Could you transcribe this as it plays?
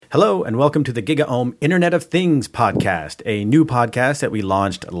Hello and welcome to the GigaOM Internet of Things podcast, a new podcast that we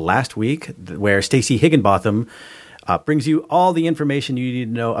launched last week where Stacey Higginbotham brings you all the information you need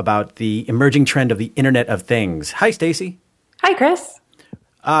to know about the emerging trend of the Internet of Things. Hi, Stacey. Hi, Chris.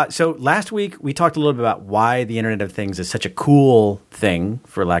 So last week we talked a little bit about why the Internet of Things is such a cool thing,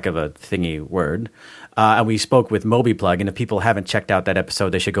 for lack of a thingy word. And we spoke with MobiPlug, and if people haven't checked out that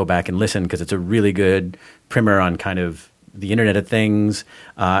episode, they should go back and listen because it's a really good primer on kind of the Internet of Things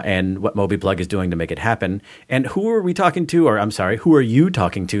and what MobiPlug is doing to make it happen. And who are we talking to, or I'm sorry, who are you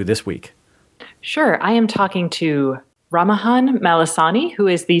talking to this week? Sure. I am talking to Ramahan Malasani, who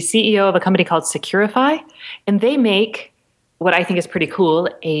is the CEO of a company called Securify. And they make what I think is pretty cool.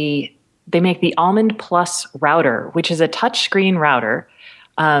 They make the Almond Plus router, which is a touchscreen router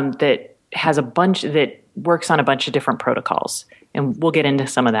that has that works on a bunch of different protocols. And we'll get into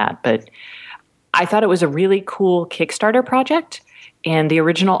some of that. But I thought it was a really cool Kickstarter project, and the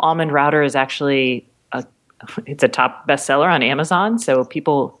original Almond router is actually it's a top bestseller on Amazon, so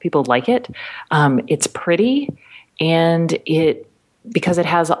people like it. It's pretty, and because it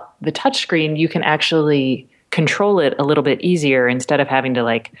has the touchscreen, you can actually control it a little bit easier instead of having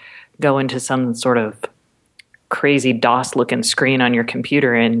to go into some sort of crazy DOS-looking screen on your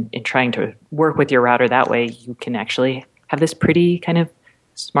computer and trying to work with your router that way. You can actually have this pretty kind of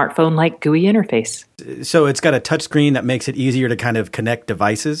smartphone-like GUI interface. So it's got a touch screen that makes it easier to kind of connect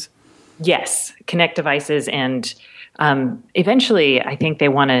devices? Yes, connect devices. And eventually, I think they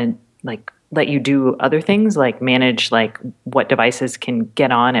want to let you do other things, like manage what devices can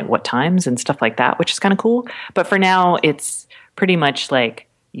get on at what times and stuff like that, which is kind of cool. But for now, it's pretty much like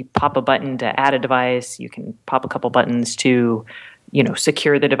you pop a button to add a device. You can pop a couple buttons to,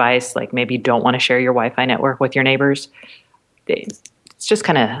 secure the device. Like maybe you don't want to share your Wi-Fi network with your neighbors. It's just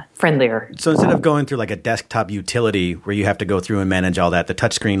kind of friendlier. So instead of going through like a desktop utility where you have to go through and manage all that, the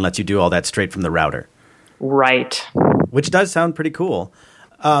touchscreen lets you do all that straight from the router. Right. Which does sound pretty cool.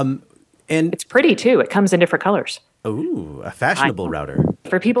 And it's pretty too. It comes in different colors. Ooh, a fashionable router.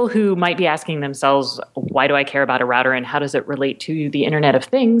 For people who might be asking themselves, why do I care about a router and how does it relate to the Internet of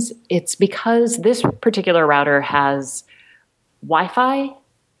Things? It's because this particular router has Wi-Fi,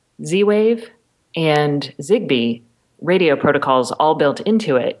 Z-Wave, and Zigbee radio protocols all built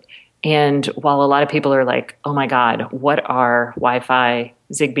into it. And while a lot of people are like, oh my God, what are Wi-Fi,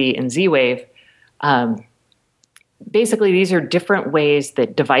 Zigbee, and Z-Wave? Basically, these are different ways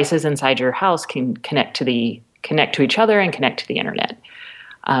that devices inside your house can connect to each other and connect to the internet.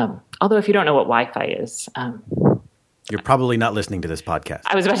 Although if you don't know what Wi-Fi is... you're probably not listening to this podcast.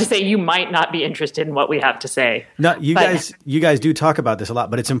 I was about to say you might not be interested in what we have to say. No, you guys do talk about this a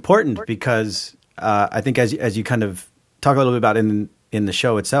lot, but it's important because I think as you kind of talk a little bit about in the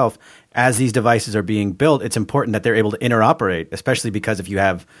show itself, as these devices are being built, it's important that they're able to interoperate, especially because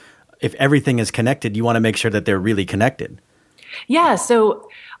if everything is connected, you want to make sure that they're really connected. Yeah, so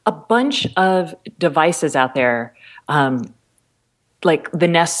a bunch of devices out there, like the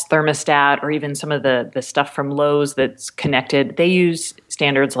Nest thermostat or even some of the stuff from Lowe's that's connected, they use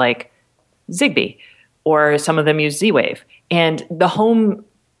standards like Zigbee, or some of them use Z-Wave. And the home...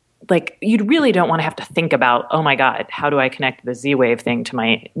 you really don't want to have to think about, oh my God, how do I connect the Z-Wave thing to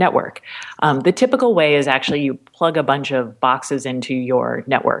my network? The typical way is actually you plug a bunch of boxes into your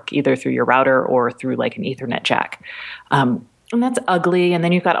network, either through your router or through an Ethernet jack. And that's ugly. And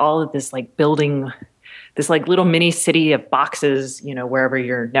then you've got all of this building, this little mini city of boxes, wherever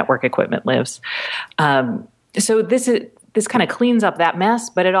your network equipment lives. So this kind of cleans up that mess,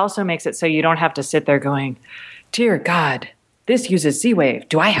 but it also makes it so you don't have to sit there going, dear God, this uses Z-Wave.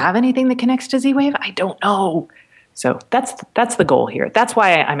 Do I have anything that connects to Z-Wave? I don't know. So that's the goal here. That's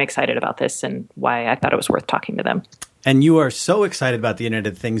why I'm excited about this and why I thought it was worth talking to them. And you are so excited about the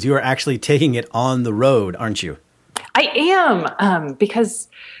Internet of Things. You are actually taking it on the road, aren't you? I am, because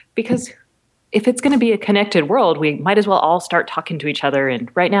if it's going to be a connected world, we might as well all start talking to each other. And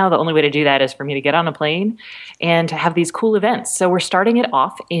right now, the only way to do that is for me to get on a plane and to have these cool events. So we're starting it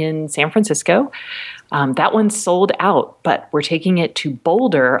off in San Francisco. That one's sold out, but we're taking it to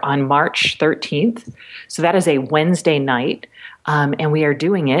Boulder on March 13th. So that is a Wednesday night. And we are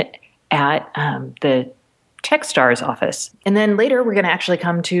doing it at the Techstars office. And then later, we're going to actually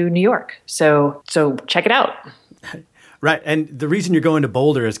come to New York. So check it out. Right. And the reason you're going to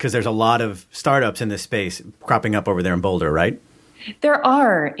Boulder is because there's a lot of startups in this space cropping up over there in Boulder, right? There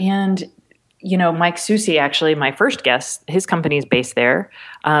are. And, Mike Susi, actually, my first guest, his company is based there.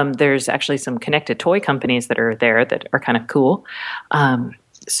 There's actually some connected toy companies that are there that are kind of cool.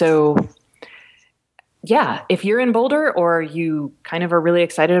 So, yeah, if you're in Boulder or you kind of are really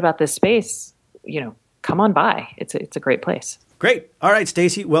excited about this space, come on by. It's a great place. Great. All right,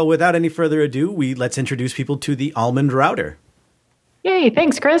 Stacey. Well, without any further ado, let's introduce people to the Almond router. Yay.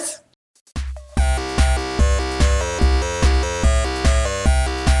 Thanks, Chris.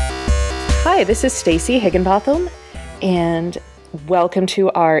 Hi, this is Stacey Higginbotham, and welcome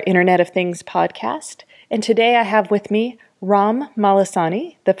to our Internet of Things podcast. And today I have with me Ram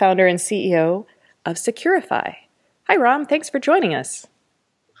Malasani, the founder and CEO of Securify. Hi, Ram. Thanks for joining us.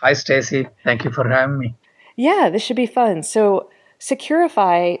 Hi, Stacey. Thank you for having me. Yeah, this should be fun. So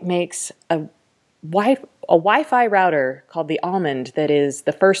Securify makes a Wi-Fi router called the Almond that is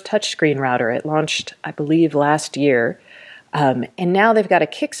the first touchscreen router. It launched, I believe, last year. And now they've got a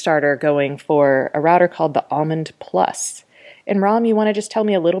Kickstarter going for a router called the Almond Plus. And Ram, you want to just tell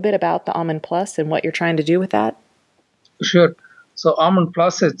me a little bit about the Almond Plus and what you're trying to do with that? Sure. So Almond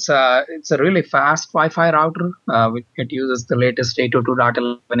Plus, it's a really fast Wi-Fi router. It uses the latest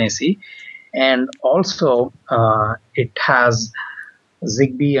 802.11 AC. And also it has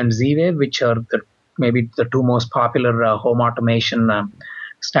Zigbee and Z-Wave, which are maybe the two most popular home automation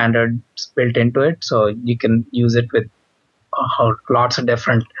standards built into it. So you can use it with lots of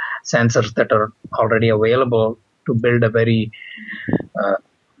different sensors that are already available to build a very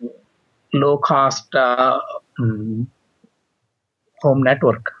low cost home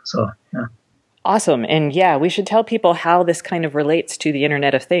network. So, yeah. Awesome. And yeah, we should tell people how this kind of relates to the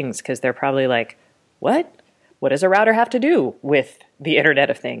Internet of Things, because they're probably like, what? What does a router have to do with the Internet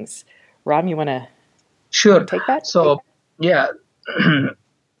of Things? Ram, you want to take that? So, yeah,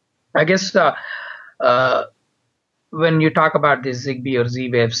 I guess when you talk about these Zigbee or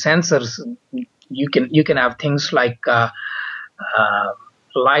Z-Wave sensors, you can have things like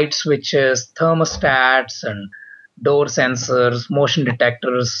light switches, thermostats, and door sensors, motion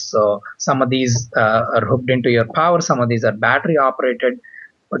detectors. So some of these are hooked into your power. Some of these are battery operated.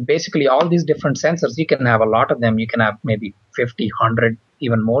 But basically all these different sensors, you can have a lot of them. You can have maybe 50, 100,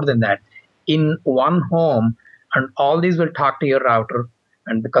 even more than that in one home. And all these will talk to your router.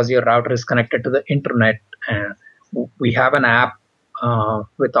 And because your router is connected to the internet, we have an app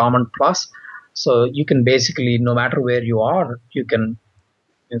with Almond Plus. So you can basically, no matter where you are, you can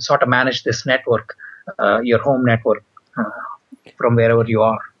sort of manage this network, your home network from wherever you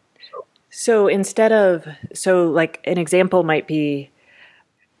are. So like an example might be,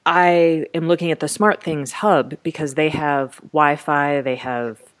 I am looking at the SmartThings hub because they have Wi-Fi, they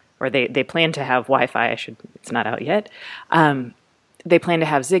plan to have Wi-Fi. It's not out yet. They plan to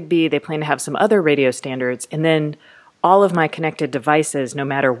have Zigbee, they plan to have some other radio standards, and then all of my connected devices, no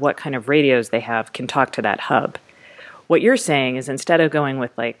matter what kind of radios they have, can talk to that hub. What you're saying is instead of going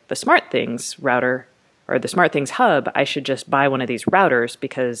with like the SmartThings router or the SmartThings hub, I should just buy one of these routers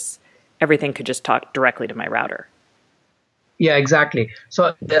because everything could just talk directly to my router. Yeah, exactly.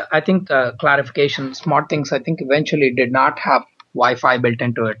 So I think clarification, SmartThings, I think eventually did not have Wi-Fi built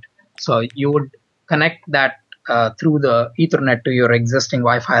into it. So you would connect that through the Ethernet to your existing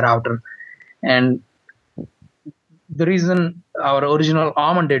Wi-Fi router. And the reason our original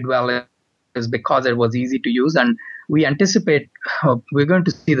Almond did well is because it was easy to use. And we anticipate we're going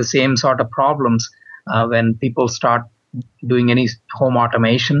to see the same sort of problems when people start doing any home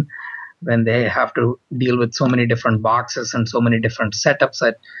automation, when they have to deal with so many different boxes and so many different setups.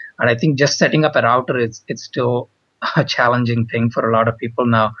 And I think just setting up a router, it's still a challenging thing for a lot of people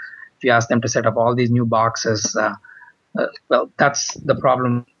now. If you ask them to set up all these new boxes, well, that's the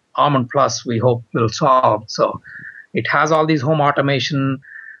problem Almond Plus we hope will solve. So it has all these home automation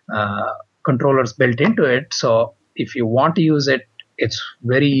controllers built into it. So if you want to use it, it's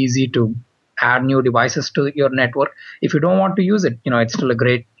very easy to add new devices to your network. If you don't want to use it, it's still a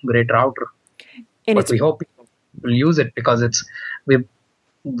great router. But we hope people will use it because we've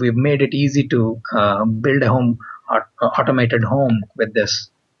made it easy to build a automated home with this.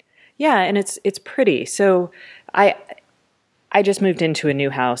 Yeah, and it's pretty. So I just moved into a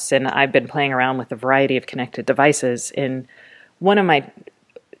new house and I've been playing around with a variety of connected devices. And one of my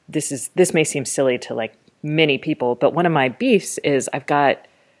this may seem silly to like many people, but one of my beefs is I've got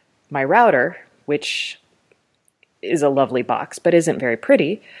my router, which is a lovely box, but isn't very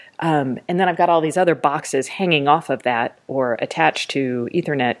pretty. And then I've got all these other boxes hanging off of that or attached to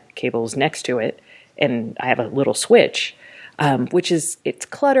Ethernet cables next to it. And I have a little switch, it's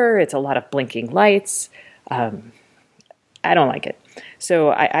clutter. It's a lot of blinking lights. I don't like it.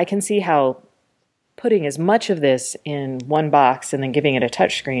 So I can see how putting as much of this in one box and then giving it a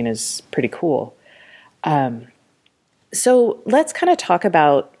touchscreen is pretty cool. So let's kind of talk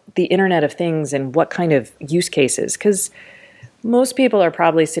about the Internet of Things and what kind of use cases, because most people are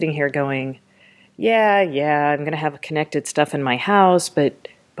probably sitting here going, yeah, I'm going to have connected stuff in my house, but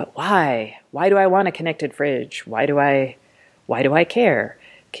why? Why do I want a connected fridge? Why do I Why do I care?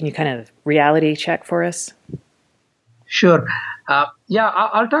 Can you kind of reality check for us? Sure.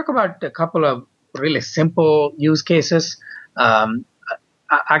 I'll talk about a couple of really simple use cases.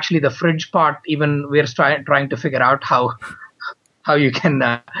 Actually, the fridge part, even we're trying to figure out how you can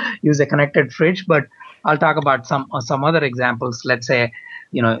use a connected fridge. But I'll talk about some other examples. Let's say,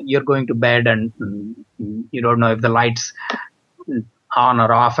 you're going to bed and you don't know if the lights on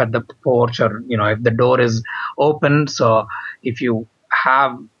or off at the porch, or if the door is open. So if you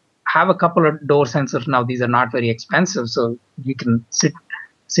have a couple of door sensors now, these are not very expensive, so you can sit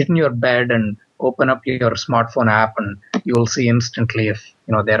in your bed and open up your smartphone app, and you will see instantly if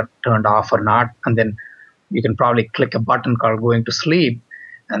they're turned off or not. And then you can probably click a button called going to sleep,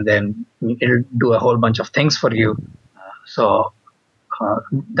 and then it'll do a whole bunch of things for you. So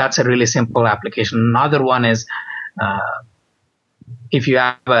that's a really simple application. Another one is if you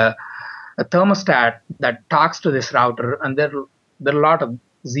have a thermostat that talks to this router, and there are a lot of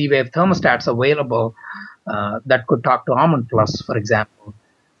Z-Wave thermostats available that could talk to Almond Plus, for example.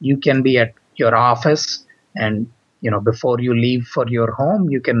 You can be at your office, and before you leave for your home,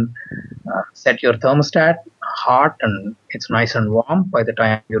 you can set your thermostat hot, and it's nice and warm by the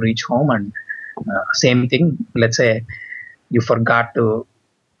time you reach home. And same thing, let's say you forgot to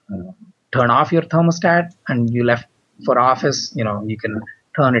turn off your thermostat and you left for office, you can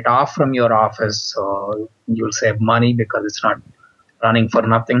turn it off from your office, so you'll save money because it's not running for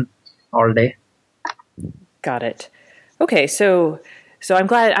nothing all day. Got it. Okay, so I'm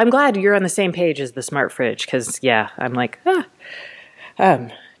glad you're on the same page as the smart fridge, because I'm like,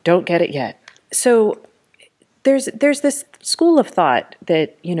 don't get it yet. So there's this school of thought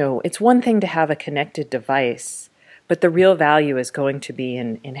that it's one thing to have a connected device, but the real value is going to be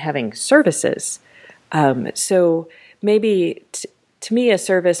in having services. So maybe to me, a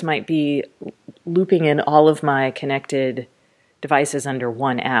service might be looping in all of my connected devices under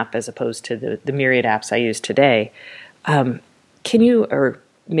one app as opposed to the myriad apps I use today. Can you, or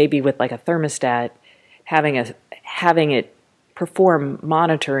maybe with like a thermostat, having it perform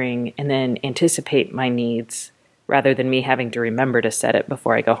monitoring and then anticipate my needs rather than me having to remember to set it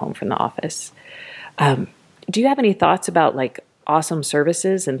before I go home from the office? Do you have any thoughts about like awesome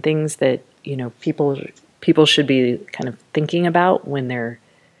services and things that people should be kind of thinking about when they're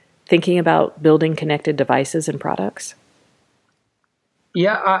thinking about building connected devices and products?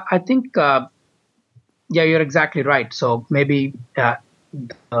 Yeah, I think, you're exactly right. So maybe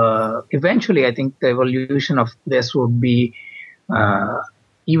eventually, I think the evolution of this would be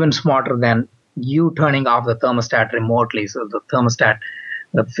even smarter than you turning off the thermostat remotely. So the thermostat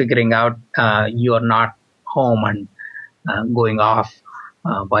figuring out you are not home and going off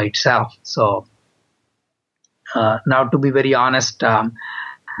by itself. So now, to be very honest,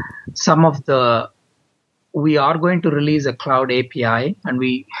 we are going to release a cloud API, and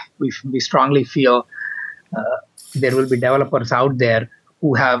we strongly feel there will be developers out there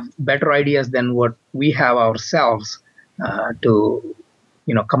who have better ideas than what we have ourselves to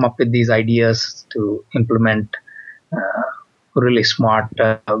come up with these ideas to implement really smart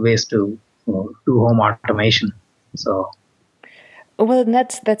ways to do home automation. So, well, and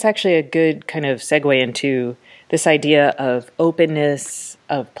that's actually a good kind of segue into this idea of openness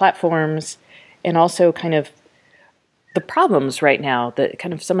of platforms, and also kind of the problems right now, that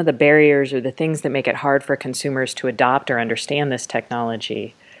kind of some of the barriers or the things that make it hard for consumers to adopt or understand this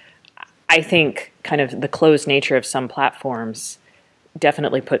technology. I think kind of the closed nature of some platforms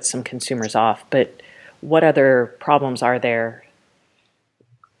definitely puts some consumers off. But what other problems are there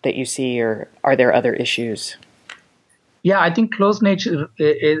that you see, or are there other issues? Yeah, I think closed nature,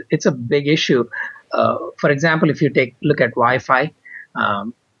 it's a big issue. For example, if you look at Wi-Fi,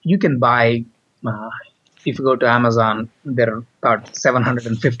 you can buy, if you go to Amazon, there are about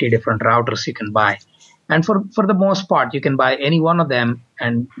 750 different routers you can buy. And for the most part, you can buy any one of them,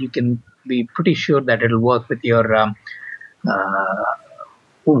 and you can be pretty sure that it'll work with your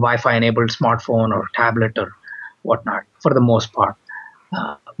Wi-Fi enabled smartphone or tablet or whatnot, for the most part.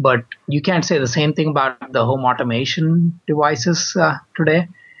 But you can't say the same thing about the home automation devices today.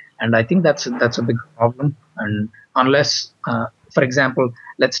 And I think that's a big problem. And unless, for example,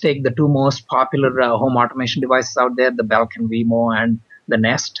 let's take the two most popular home automation devices out there, the Belkin Vimo and the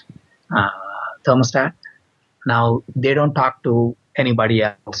Nest thermostat. Now, they don't talk to anybody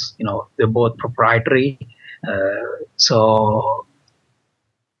else. They're both proprietary. So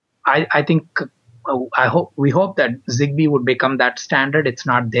I think we hope that Zigbee would become that standard. It's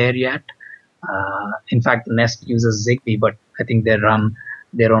not there yet. In fact, the Nest uses Zigbee, but I think they run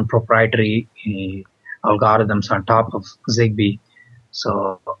their own proprietary algorithms on top of Zigbee.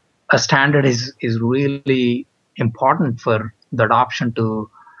 So a standard is really important for the adoption to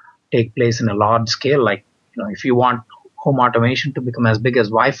take place in a large scale, like if you want home automation to become as big as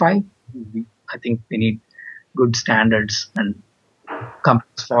Wi-Fi, I think we need good standards and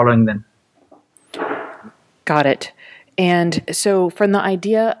companies following them. Got it. And so from the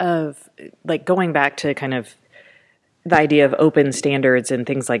idea of like going back to kind of the idea of open standards and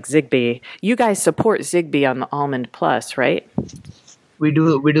things like Zigbee, you guys support Zigbee on the Almond Plus, right? We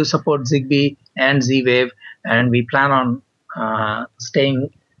do support Zigbee and Z-Wave, and we plan on staying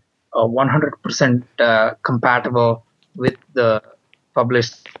 100% compatible with the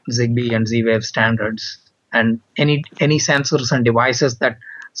published Zigbee and Z-Wave standards. And any sensors and devices that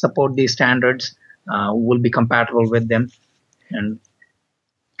support these standards will be compatible with them. And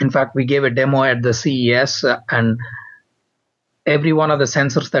in fact, we gave a demo at the CES, and every one of the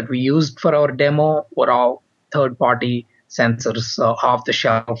sensors that we used for our demo were all third-party sensors off the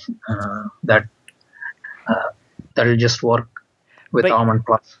shelf that'll just work with Almond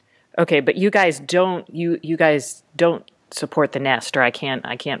Plus. Okay, but you guys don't you guys don't support the Nest, or I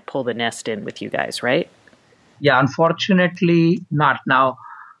can't pull the Nest in with you guys, right? Yeah, unfortunately not. Now,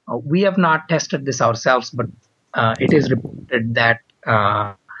 we have not tested this ourselves, but it is reported that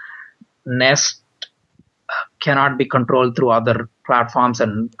Nest cannot be controlled through other platforms,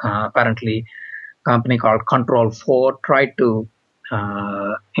 and apparently a company called Control 4 tried to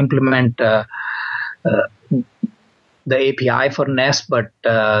implement the API for Nest, but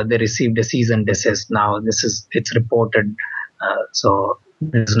they received a cease and desist. Now it's reported, so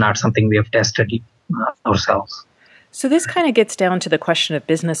this is not something we have tested ourselves. So this kind of gets down to the question of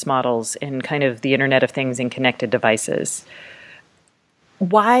business models and kind of the Internet of Things and connected devices.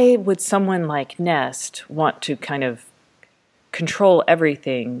 Why would someone like Nest want to kind of control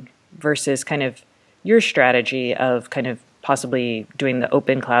everything versus kind of your strategy of kind of possibly doing the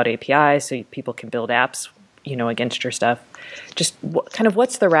open cloud API so people can build apps, against your stuff? Just kind of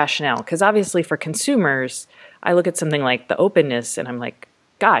what's the rationale? Because obviously for consumers, I look at something like the openness and I'm like,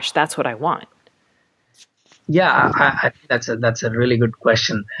 gosh, that's what I want. Yeah, I think that's a really good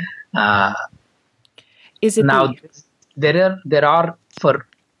question. Is it now there are for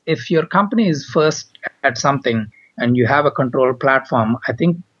if your company is first at something and you have a control platform, I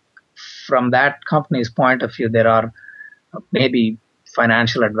think from that company's point of view, there are maybe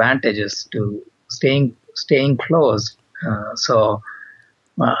financial advantages to staying close. I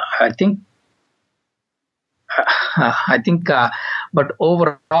think, but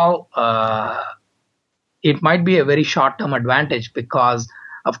overall, it might be a very short-term advantage because,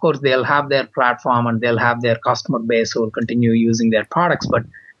 of course, they'll have their platform and they'll have their customer base who will continue using their products. But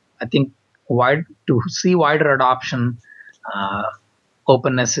I think to see wider adoption,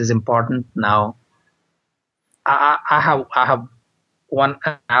 openness is important. Now, I have one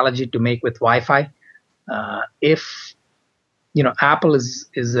analogy to make with Wi-Fi. If Apple is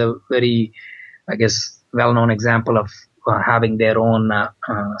a very, I guess, well-known example of having their own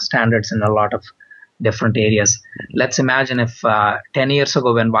standards in a lot of different areas. Let's imagine if 10 years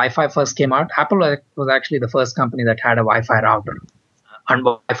ago when Wi-Fi first came out, Apple was actually the first company that had a Wi-Fi router and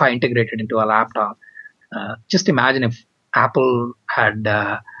Wi-Fi integrated into a laptop. Just imagine if Apple had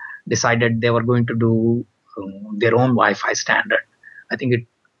decided they were going to do their own Wi-Fi standard. I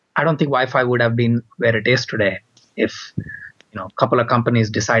don't think Wi-Fi would have been where it is today if a couple of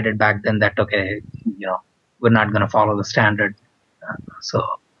companies decided back then that we're not going to follow the standard. So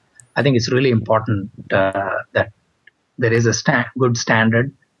I think it's really important that there is a good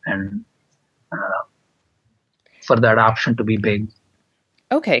standard and for the adoption to be big.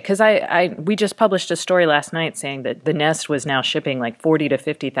 Okay, because we just published a story last night saying that the Nest was now shipping like 40 to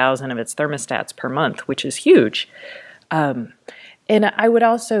 50,000 of its thermostats per month, which is huge. And I would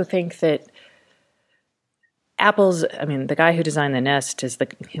also think that the guy who designed the Nest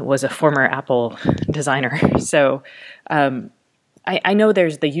was a former Apple designer. So I know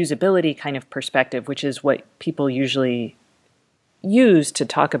there's the usability kind of perspective, which is what people usually use to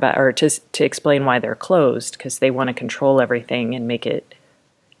talk about or to explain why they're closed, because they want to control everything and make it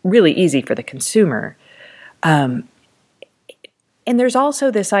really easy for the consumer. And there's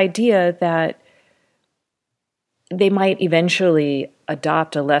also this idea that they might eventually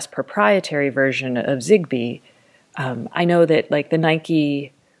adopt a less proprietary version of Zigbee. I know that like the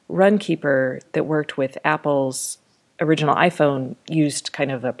Nike Runkeeper that worked with Apple's original iPhone used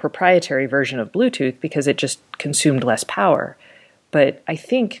kind of a proprietary version of Bluetooth because it just consumed less power. But I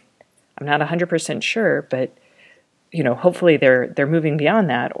think, I'm not 100% sure, but hopefully they're moving beyond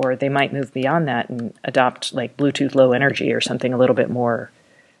that, or they might move beyond that and adopt like Bluetooth Low Energy or something a little bit more,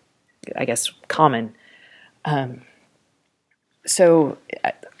 I guess, common. So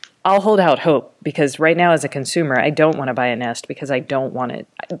I'll hold out hope, because right now as a consumer, I don't want to buy a Nest because I don't want it.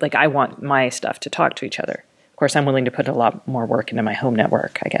 Like, I want my stuff to talk to each other. Of course, I'm willing to put a lot more work into my home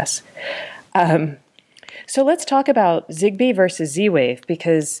network, I guess. So let's talk about Zigbee versus Z-Wave,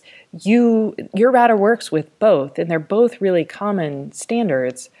 because your router works with both, and they're both really common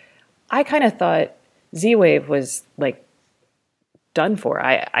standards. I kind of thought Z-Wave was like done for.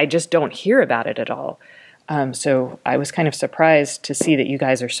 I just don't hear about it at all. So I was kind of surprised to see that you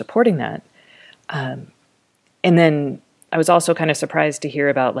guys are supporting that. And then I was also kind of surprised to hear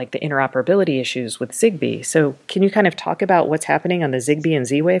about like the interoperability issues with Zigbee. So can you kind of talk about what's happening on the Zigbee and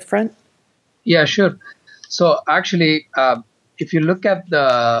Z-Wave front? Yeah, sure. So actually, if you look at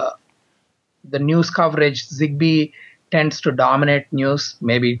the news coverage, Zigbee tends to dominate news,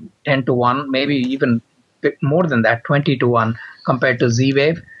 maybe 10 to 1, maybe even bit more than that, 20 to 1 compared to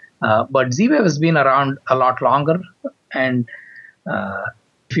Z-Wave. But Z-Wave has been around a lot longer. And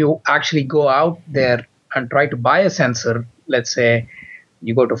if you actually go out there and try to buy a sensor, let's say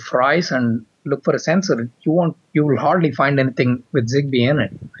you go to Fry's and look for a sensor, you will hardly find anything with Zigbee in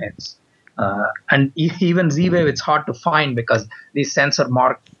it. And even Z-Wave, it's hard to find because the sensor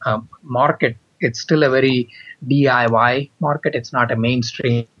market, it's still a very DIY market. It's not a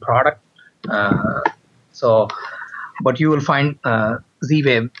mainstream product. But you will find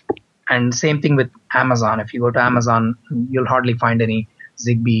Z-Wave, and same thing with Amazon. If you go to Amazon, you'll hardly find any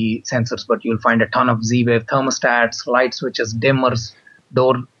Zigbee sensors, but you'll find a ton of Z-Wave thermostats, light switches, dimmers,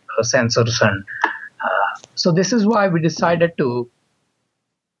 door sensors, and so this is why we decided to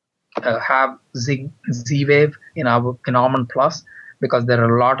have Z-Wave in Almond Plus, because there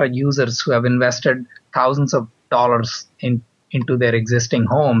are a lot of users who have invested thousands of dollars into their existing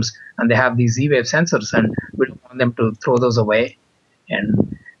homes, and they have these Z-Wave sensors, and we don't want them to throw those away.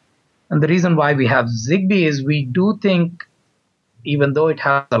 And the reason why we have Zigbee is we do think, even though it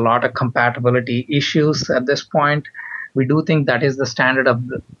has a lot of compatibility issues at this point, we do think that is the standard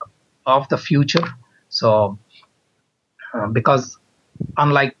of the future. So because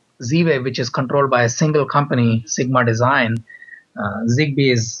unlike Z-Wave, which is controlled by a single company, Sigma Design,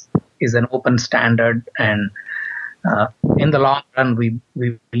 Zigbee is an open standard, and in the long run, we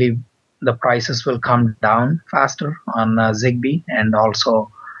believe the prices will come down faster on Zigbee, and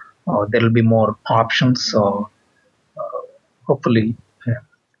also there will be more options. So hopefully. Yeah.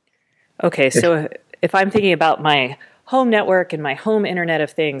 Okay, so if I'm thinking about my home network and my home Internet of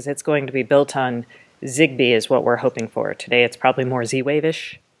Things, it's going to be built on Zigbee is what we're hoping for. Today it's probably more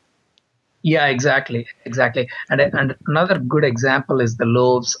Z-Wave-ish. Yeah, exactly. And another good example is the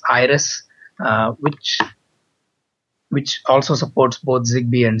Lowe's Iris, which also supports both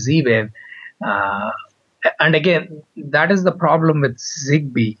Zigbee and Z-Wave. And again, that is the problem with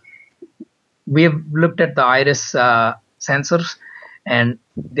Zigbee. We have looked at the Iris sensors, and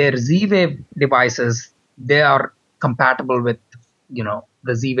their Z-Wave devices, they are compatible with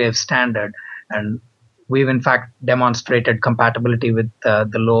the Z-Wave standard, and we've in fact demonstrated compatibility with the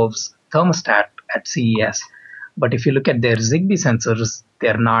Lowe's thermostat at CES. But if you look at their Zigbee sensors,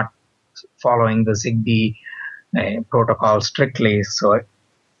 they're not following the Zigbee protocol strictly. So,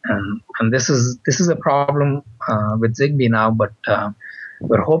 and this is a problem with Zigbee now. But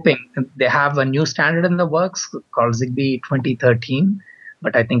we're hoping they have a new standard in the works called Zigbee 2013.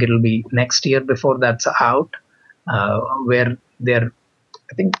 But I think it'll be next year before that's out, where I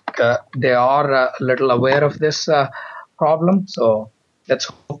think they are a little aware of this problem. So let's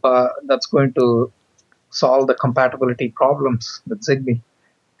hope that's going to solve the compatibility problems with Zigbee.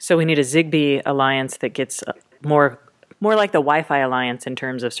 So we need a Zigbee alliance that gets more like the Wi-Fi alliance in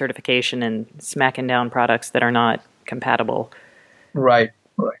terms of certification and smacking down products that are not compatible. Right.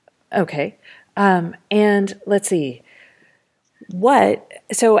 Okay. And let's see.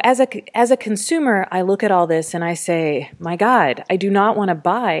 So as a consumer, I look at all this and I say, my God, I do not want to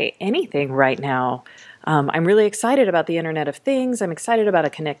buy anything right now. I'm really excited about the Internet of Things. I'm excited about a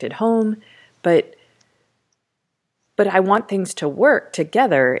connected home, but I want things to work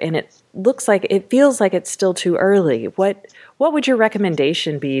together, and it feels like it's still too early. What would your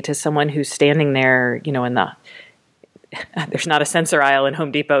recommendation be to someone who's standing there, there's not a sensor aisle in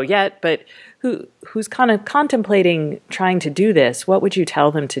Home Depot yet, but who's kind of contemplating trying to do this? What would you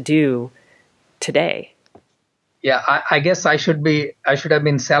tell them to do today? Yeah, I guess I should have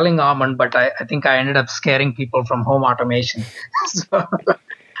been selling Almond, but I think I ended up scaring people from home automation. So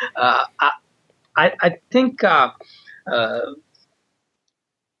I think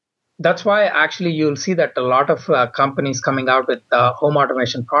that's why actually you'll see that a lot of companies coming out with home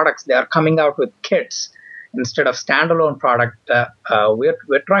automation products, they are coming out with kits instead of standalone product.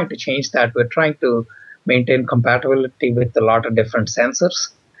 We're trying to change that. We're trying to maintain compatibility with a lot of different sensors.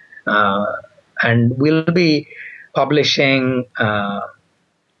 And we'll be publishing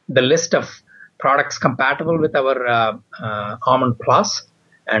the list of products compatible with our Almond Plus,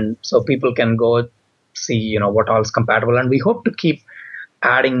 and so people can go see what all is compatible. And we hope to keep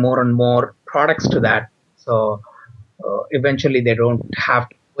adding more and more products to that, so eventually they don't have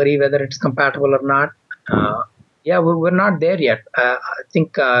to worry whether it's compatible or not. We're not there yet. I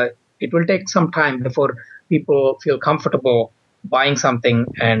think it will take some time before people feel comfortable buying something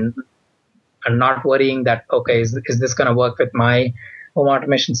and not worrying that, okay, is this going to work with my home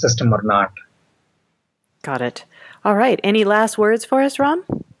automation system or not. Got it. All right. Any last words for us, Ram?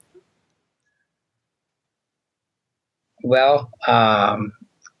 Well,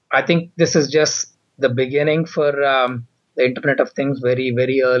 I think this is just the beginning for the Internet of Things, very,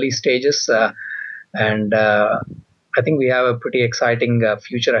 very early stages. And I think we have a pretty exciting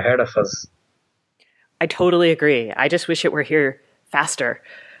future ahead of us. I totally agree. I just wish it were here faster.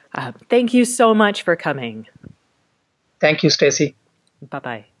 Thank you so much for coming. Thank you, Stacey.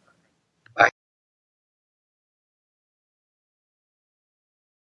 Bye-bye.